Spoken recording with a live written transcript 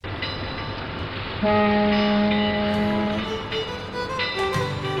Welcome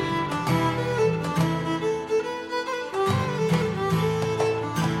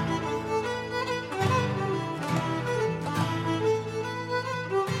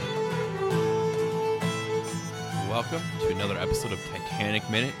to another episode of Titanic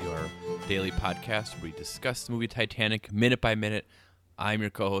Minute, your daily podcast where we discuss the movie Titanic minute by minute. I'm your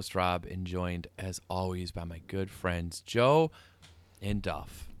co-host Rob, and joined as always by my good friends Joe and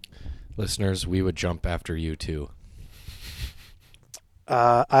Duff. Listeners, we would jump after you too.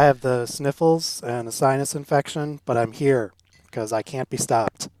 I have the sniffles and a sinus infection, but I'm here because I can't be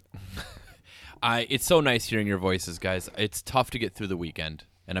stopped. It's so nice hearing your voices, guys. It's tough to get through the weekend,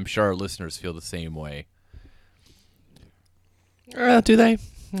 and I'm sure our listeners feel the same way. Do they?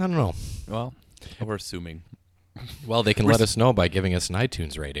 I don't know. Well, we're assuming. Well, they can let us know by giving us an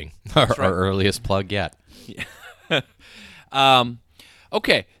iTunes rating. Our earliest plug yet. Yeah.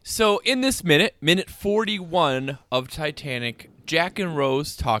 Okay, so in this minute 41 of Titanic, Jack and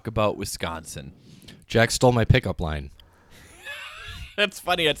Rose talk about Wisconsin. Jack stole my pickup line. That's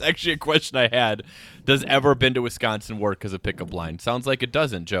funny. That's actually a question I had. Does ever been to Wisconsin work as a pickup line? Sounds like it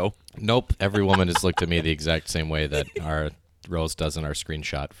doesn't, Joe. Nope. Every woman has looked at me the exact same way that our Rose does in our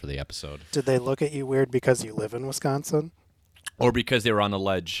screenshot for the episode. Did they look at you weird because you live in Wisconsin? Or because they were on a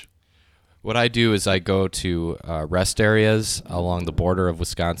ledge. What I do is I go to rest areas along the border of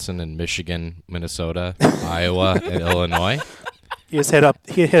Wisconsin and Michigan, Minnesota, Iowa, and Illinois. You just hit up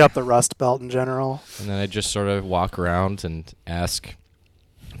the Rust Belt in general. And then I just sort of walk around and ask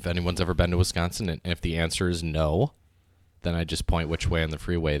if anyone's ever been to Wisconsin. And if the answer is no, then I just point which way on the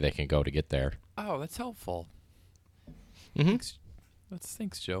freeway they can go to get there. Oh, that's helpful. Mm-hmm.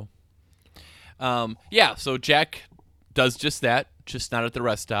 Thanks, Joe. Yeah, so Jack does just that, just not at the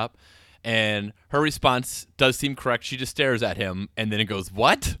rest stop. And her response does seem correct. She just stares at him, and then it goes,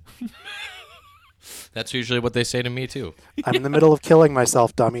 "What?" That's usually what they say to me, too. I'm in the middle of killing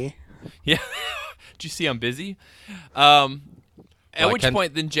myself, dummy. Yeah. Did you see I'm busy? At which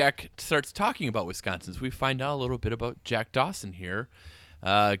point, then Jack starts talking about Wisconsin. So we find out a little bit about Jack Dawson here.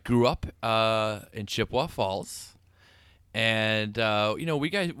 Grew up in Chippewa Falls. And,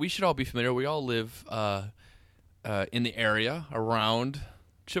 we should all be familiar. We all live in the area around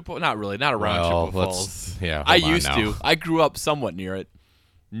Chippewa. Not really, not around Chippewa Falls. Yeah, I used to. I grew up somewhat near it,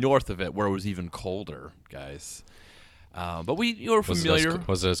 north of it, where it was even colder, guys. But you were familiar.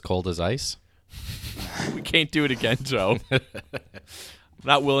 Was it as cold as ice? We can't do it again, Joe.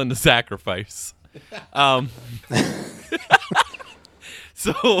 Not willing to sacrifice.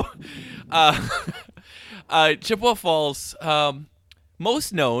 So, Chippewa Falls,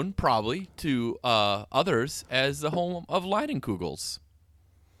 most known probably to others as the home of Leinenkugels.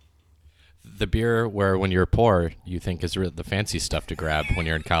 The beer where when you're poor, you think is the fancy stuff to grab when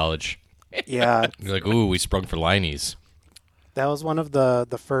you're in college. Yeah. You're like, ooh, we sprung for Leinie's. That was one of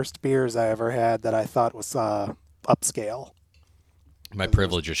the first beers I ever had that I thought was upscale. My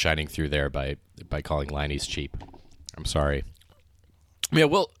privilege is shining through there by calling Leinie's cheap. I'm sorry. I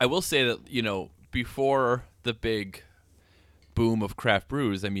mean, I will say that, before the big boom of craft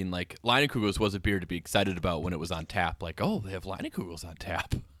brews, I mean, like, Leinenkugels was a beer to be excited about when it was on tap. Like, oh, they have Leinenkugels on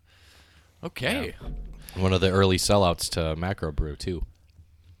tap. Okay. Yeah. One of the early sellouts to Macro Brew, too.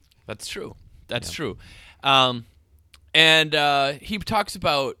 That's true. That's true. And he talks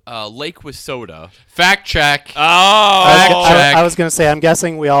about Lake Wissota. Fact check. Oh! Fact check. I was going to say, I'm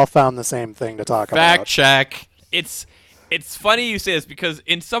guessing we all found the same thing to talk about. Fact check. It's funny you say this because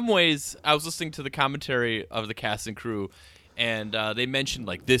in some ways I was listening to the commentary of the cast and crew, and they mentioned,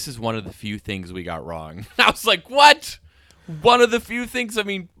 like, this is one of the few things we got wrong. I was like, what? One of the few things? I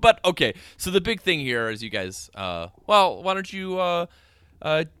mean, but okay. So the big thing here is you guys, why don't you,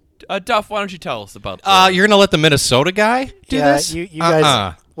 Duff, why don't you tell us about You're going to let the Minnesota guy do this? You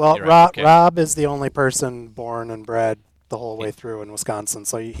guys. Well, Right, okay. Rob is the only person born and bred the whole way through in Wisconsin,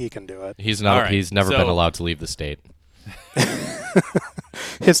 so he can do it. He's not. Right. He's never been allowed to leave the state.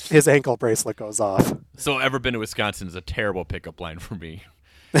 His ankle bracelet goes off. So ever been to Wisconsin is a terrible pickup line for me.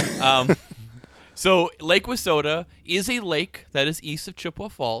 So Lake Wissota is a lake that is east of Chippewa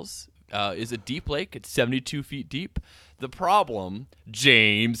Falls. Is a deep lake. It's 72 feet deep. The problem,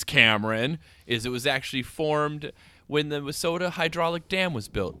 James Cameron, is it was actually formed when the Wissota Hydraulic Dam was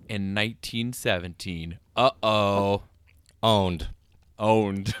built in 1917. Uh-oh. Owned.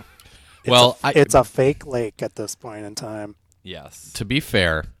 It's a fake lake at this point in time. Yes. To be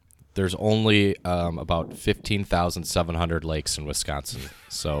fair, there's only about 15,700 lakes in Wisconsin,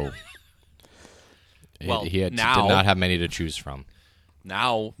 so Well, he did now- not have many to choose from.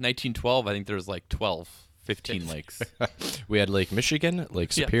 Now, 1912, I think there's like 15 lakes. We had Lake Michigan,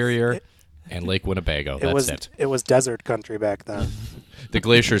 Lake Yeah. Superior, And Lake Winnebago. It was desert country back then. The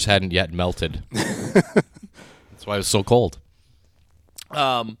glaciers hadn't yet melted. That's why it was so cold.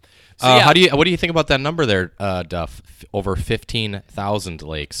 Yeah. What do you think about that number there, Duff? Over 15,000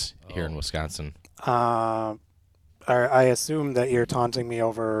 lakes here in Wisconsin. I assume that you're taunting me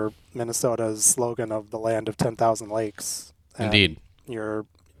over Minnesota's slogan of the land of 10,000 lakes. Indeed.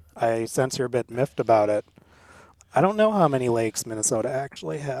 I sense you're a bit miffed about it. I don't know how many lakes Minnesota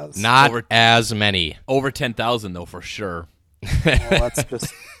actually has. Not as many. Over 10,000, though, for sure. Well, let's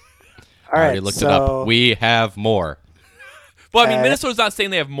just... All I right, already looked it up. We have more. Well, I mean, Minnesota's not saying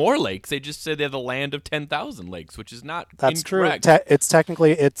they have more lakes. They just said they have the land of 10,000 lakes, which is not incorrect. True. It's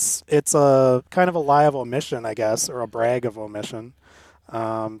technically it's a kind of a lie of omission, I guess, or a brag of omission.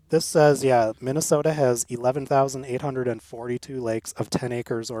 This says, Minnesota has 11,842 lakes of 10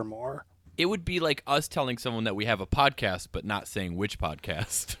 acres or more. It would be like us telling someone that we have a podcast, but not saying which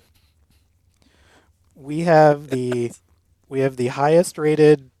podcast. We have the highest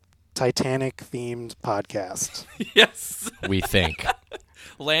rated Titanic themed podcast. Yes. We think.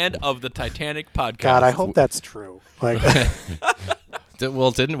 Land of the Titanic podcast. God, I hope that's true. Like,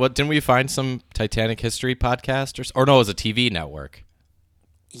 didn't we find some Titanic history podcast or no, it was a TV network.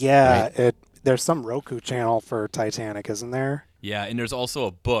 Yeah, right? There's some Roku channel for Titanic, isn't there? Yeah, and there's also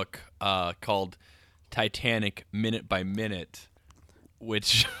a book called Titanic Minute by Minute,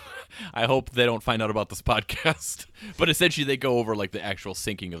 which I hope they don't find out about this podcast. But essentially, they go over like the actual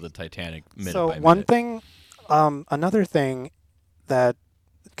sinking of the Titanic minute by minute. So one thing, another thing that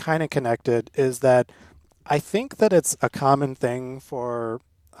kind of connected is that I think that it's a common thing for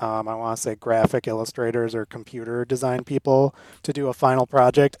I want to say graphic illustrators or computer design people to do a final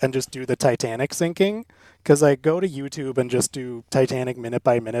project and just do the Titanic sinking. Because I go to YouTube and just do Titanic minute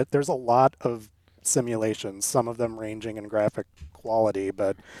by minute. There's a lot of simulations, some of them ranging in graphic quality,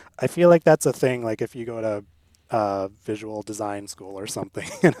 but I feel like that's a thing. Like if you go to visual design school or something,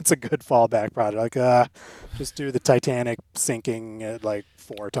 and it's a good fallback project. Like, just do the Titanic sinking like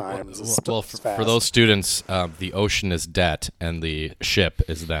 4 times. Well, for those students, the ocean is debt and the ship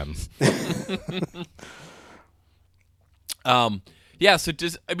is them. Yeah. So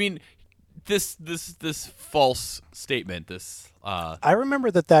this false statement. I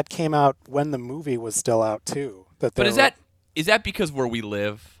remember that came out when the movie was still out too. But is that because where we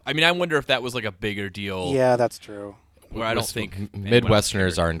live? I mean, I wonder if that was like a bigger deal. Yeah, that's true. Where I don't think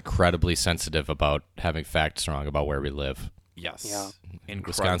Midwesterners are incredibly sensitive about having facts wrong about where we live. Yes. Yeah.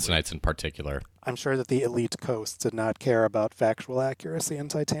 Wisconsinites in particular. I'm sure that the elite coast did not care about factual accuracy in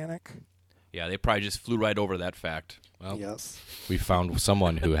Titanic. Yeah, they probably just flew right over that fact. Well, yes. We found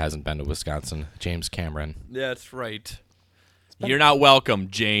someone who hasn't been to Wisconsin, James Cameron. That's right. You're not welcome,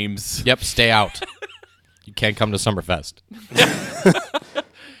 James. Yep, stay out. You can't come to Summerfest.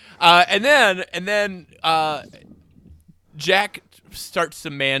 And then Jack starts to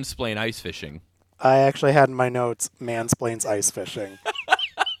mansplain ice fishing. I actually had in my notes, mansplains ice fishing.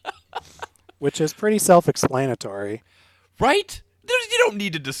 Which is pretty self-explanatory. Right? You don't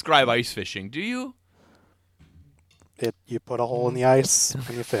need to describe ice fishing, do you? You put a hole in the ice and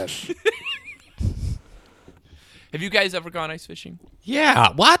you fish. Have you guys ever gone ice fishing? Yeah,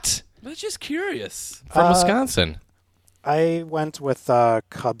 what? I was just curious. From Wisconsin. I went with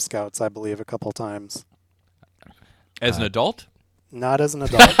Cub Scouts, I believe, a couple times. As an adult? Not as an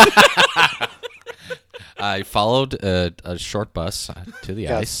adult. I followed a short bus to the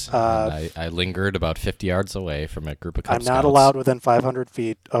ice. And I lingered about 50 yards away from a group of Cub Scouts. I'm not allowed within 500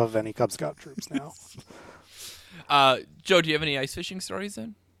 feet of any Cub Scout troops now. Joe, do you have any ice fishing stories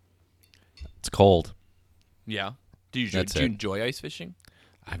then? It's cold. Yeah. Do you enjoy ice fishing?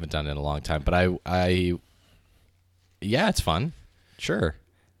 I haven't done it in a long time, but yeah, it's fun. Sure.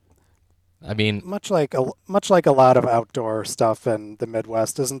 I mean, much like a lot of outdoor stuff in the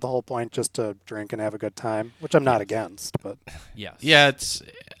Midwest, isn't the whole point just to drink and have a good time? Which I'm not against, but yes. Yeah,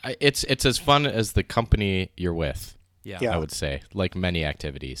 it's as fun as the company you're with. Yeah. I would say, like many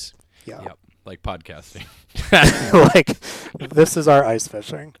activities. Yeah. Yep. Like podcasting. Like this is our ice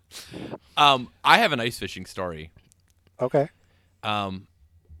fishing. I have an ice fishing story. Okay.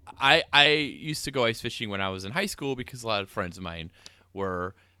 I used to go ice fishing when I was in high school because a lot of friends of mine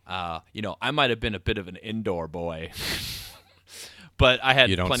were, I might have been a bit of an indoor boy, but I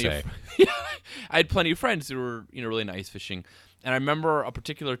had I had plenty of friends who were, really into ice fishing. And I remember a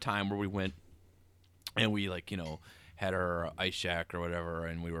particular time where we went and we had our ice shack or whatever.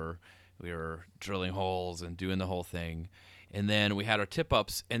 And we were drilling holes and doing the whole thing. And then we had our tip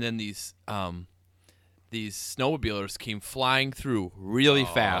ups and then these snowmobilers came flying through really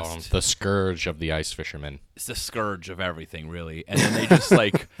fast. The scourge of the ice fishermen. It's the scourge of everything, really. And then they just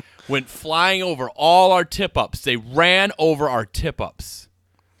went flying over all our tip-ups. They ran over our tip-ups.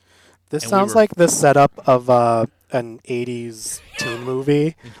 This sounds like the setup of an 80s teen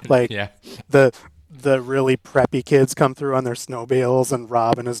movie. Like the really preppy kids come through on their snowmobiles and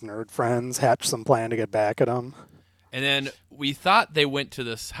Rob and his nerd friends hatch some plan to get back at them. And then we thought they went to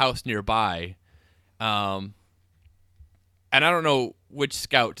this house nearby. And I don't know which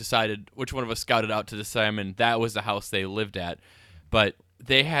one of us scouted out to decide that was the house they lived at. But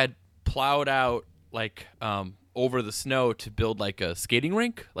they had plowed out like over the snow to build like a skating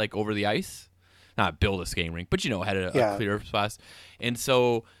rink, like over the ice. Not build a skating rink, but had a clear spot. And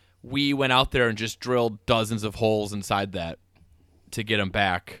so we went out there and just drilled dozens of holes inside that to get them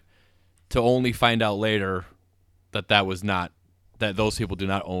back, to only find out later that those people do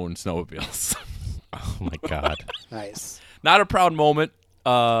not own snowmobiles. Oh my God. Nice. Not a proud moment.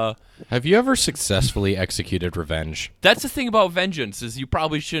 Have you ever successfully executed revenge? That's the thing about vengeance, is you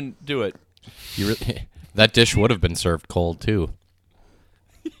probably shouldn't do it. That dish would have been served cold too.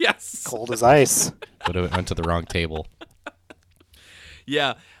 Yes. Cold as ice. Would have went to the wrong table.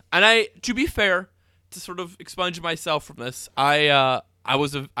 Yeah. And to be fair, to sort of expunge myself from this, I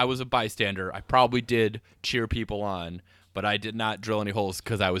was a bystander. I probably did cheer people on, but I did not drill any holes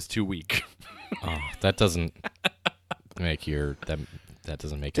because I was too weak. Oh, that doesn't make that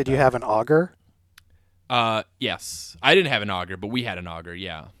doesn't make it Did you have an auger? Yes. I didn't have an auger, but we had an auger,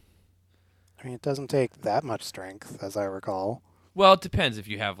 yeah. I mean, it doesn't take that much strength, as I recall. Well, it depends if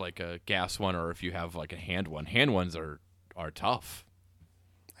you have like a gas one or if you have like a hand one. Hand ones are tough.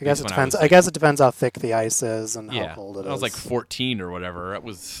 I guess it depends. I guess it depends how thick the ice is and how cold it is. I was like 14 or whatever. That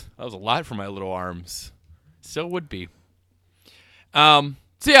was a lot for my little arms. Still would be. So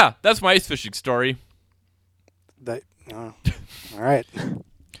yeah, that's my ice fishing story. All right.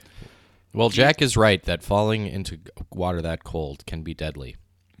 Well, Jack is right that falling into water that cold can be deadly.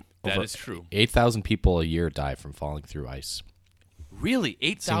 That is true. 8,000 people a year die from falling through ice. Really?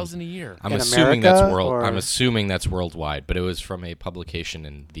 8,000 a year? I'm assuming that's worldwide, but it was from a publication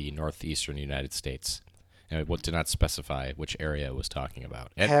in the northeastern United States. And it did not specify which area it was talking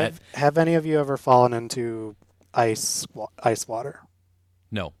about. Have any of you ever fallen into ice water?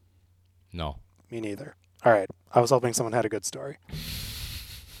 No. No. Me neither. All right. I was hoping someone had a good story.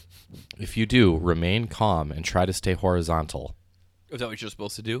 If you do, remain calm and try to stay horizontal. Is that what you're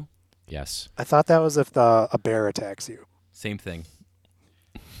supposed to do? Yes. I thought that was if a bear attacks you. Same thing.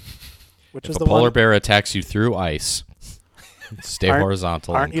 Which if is a the polar bear attacks you through ice, stay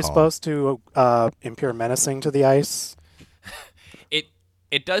horizontal. Aren't you supposed to appear menacing to the ice?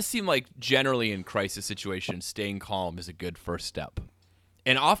 It does seem like generally in crisis situations, staying calm is a good first step,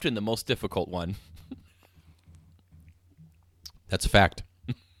 and often the most difficult one. That's a fact.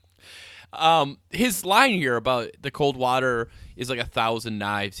 His line here about the cold water is like 1,000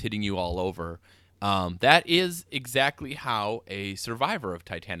 knives hitting you all over. That is exactly how a survivor of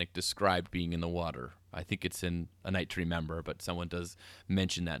Titanic described being in the water. I think it's in A Night to Remember, but someone does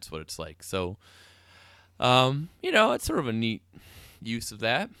mention that's what it's like. So, it's sort of a neat use of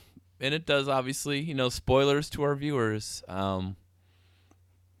that. And it does, obviously, spoilers to our viewers.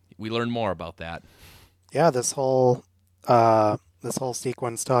 We learn more about that. Yeah, this whole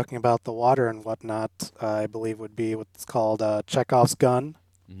sequence talking about the water and whatnot, I believe would be what's called Chekhov's gun.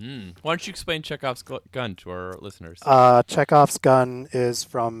 Why don't you explain Chekhov's gun to our listeners? Chekhov's gun is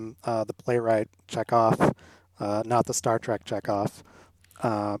from the playwright Chekhov, not the Star Trek Chekhov.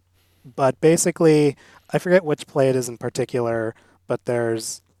 But basically, I forget which play it is in particular, but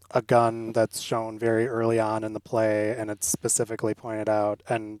there's a gun that's shown very early on in the play, and it's specifically pointed out,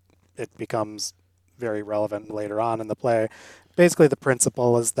 and it becomes very relevant later on in the play. Basically, the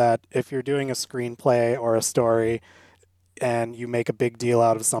principle is that if you're doing a screenplay or a story and you make a big deal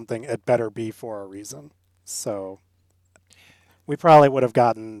out of something, it better be for a reason. So we probably would have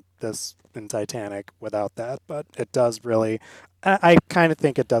gotten this in Titanic without that, but it does really, I kind of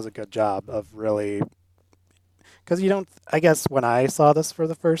think it does a good job of really, because I guess when I saw this for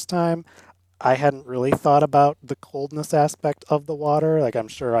the first time, I hadn't really thought about the coldness aspect of the water. Like, I'm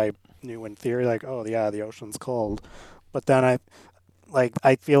sure I knew in theory, like, oh yeah, the ocean's cold. But then I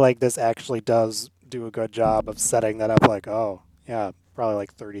feel like this actually does do a good job of setting that up, like, oh yeah, probably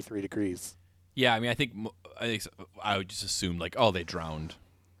like 33 degrees. Yeah, I mean, I think I would just assume like, oh, they drowned,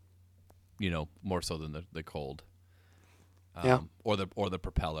 more so than the cold, or the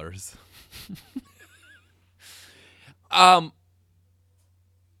propellers. I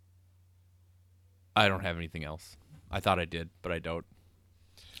don't have anything else. I thought I did, but I don't.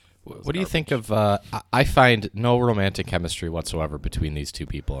 What do you think of? I find no romantic chemistry whatsoever between these two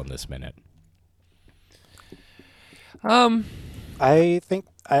people in this minute. I think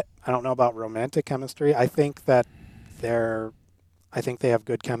I don't know about romantic chemistry. I think that I think they have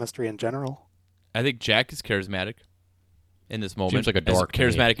good chemistry in general. I think Jack is charismatic in this moment. Seems like a dork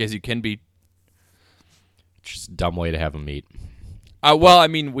as to me. charismatic as you can be. Just a dumb way to have him meet. Well, I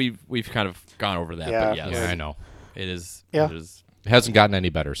mean, we've kind of gone over that, Yeah. but yes, Yeah, I know. it is. Yeah. It is. It hasn't gotten any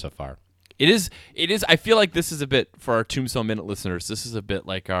better so far. It is. I feel like this is a bit for our Tombstone Minute listeners. This is a bit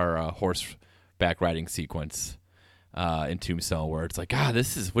like our horseback riding sequence in Tombstone, where it's like,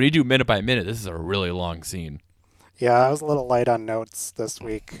 this is what do you do minute by minute? This is a really long scene. Yeah, I was a little light on notes this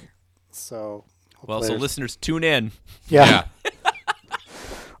week, so. Well, hopefully so there's- listeners, tune in. Yeah.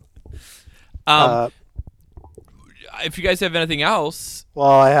 If you guys have anything else, Well,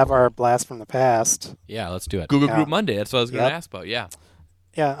 I have our blast from the past. Yeah, let's do it. Google Yeah. Group Monday. That's what I was going to Yep. ask about. Yeah.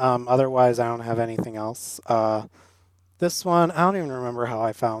 Yeah. Otherwise, I don't have anything else. This one, I don't even remember how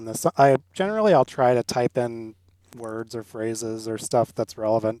I found this. I'll try to type in words or phrases or stuff that's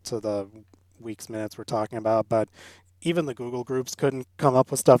relevant to the week's minutes we're talking about, but even the Google groups couldn't come up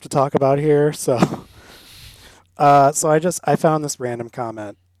with stuff to talk about here. So, I found this random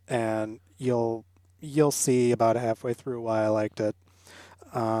comment, and you'll see about halfway through why I liked it.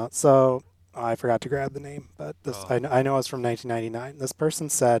 I forgot to grab the name, but I know it's from 1999. This person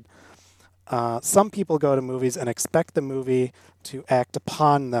said, some people go to movies and expect the movie to act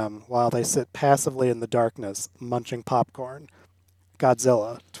upon them while they sit passively in the darkness, munching popcorn.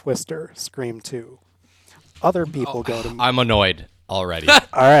 Godzilla, Twister, Scream 2. Other people go to... I'm annoyed already. All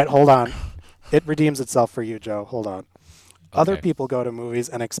right, hold on. It redeems itself for you, Joe. Hold on. Other Okay. people go to movies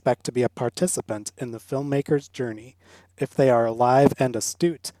and expect to be a participant in the filmmaker's journey. If they are alive and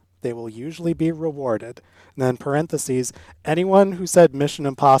astute, they will usually be rewarded. And then parentheses, anyone who said Mission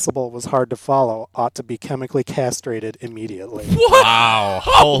Impossible was hard to follow ought to be chemically castrated immediately. Wow.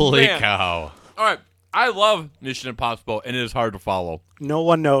 Holy man. cow. All right. I love Mission Impossible, and it is hard to follow. No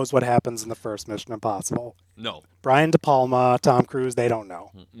one knows what happens in the first Mission Impossible. No. Brian De Palma, Tom Cruise, they don't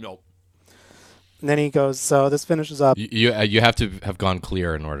know. No. And then he goes, so this finishes up. You have to have gone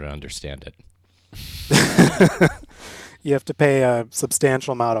clear in order to understand it. You have to pay a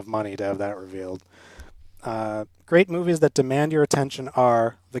substantial amount of money to have that revealed. Great movies that demand your attention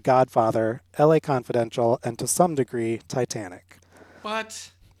are The Godfather, LA Confidential, and to some degree, Titanic.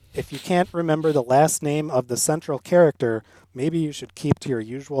 What? If you can't remember the last name of the central character, maybe you should keep to your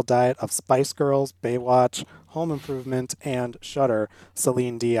usual diet of Spice Girls, Baywatch, Home Improvement, and Shudder,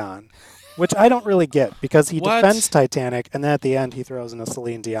 Celine Dion. Which I don't really get, because he What? defends Titanic, and then at the end he throws in a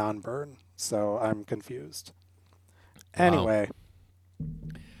Celine Dion burn. So I'm confused. Anyway,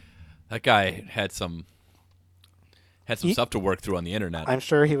 That guy had some He- stuff to work through on the internet. I'm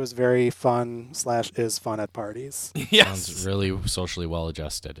sure he was very fun / is fun at parties. Sounds Yes. really socially well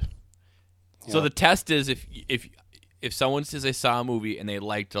adjusted. So Yeah. the test is if someone says they saw a movie and they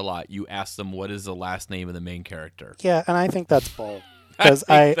liked it a lot, you ask them what is the last name of the main character. Yeah, and I think that's bull. Because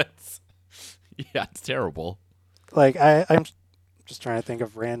I'm it's terrible. just trying to think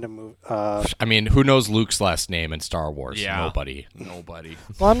of random movies. I mean, who knows Luke's last name in Star Wars? Yeah. Nobody. Nobody.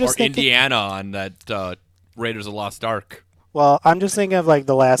 Well, I'm just Or thinking. Indiana on that Raiders of the Lost Ark. Well, I'm just thinking of like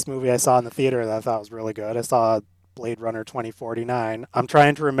the last movie I saw in the theater that I thought was really good. I saw Blade Runner 2049. I'm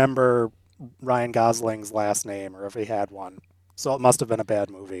trying to remember Ryan Gosling's last name or if he had one. So it must have been a bad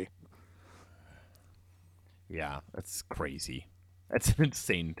movie. Yeah, that's crazy. That's an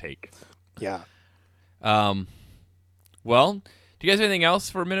insane take. Yeah. Well, do you guys have anything else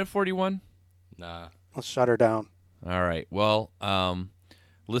for minute 41? Nah. Let's shut her down. All right. Well,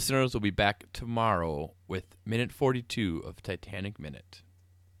 listeners will be back tomorrow with minute 42 of Titanic Minute.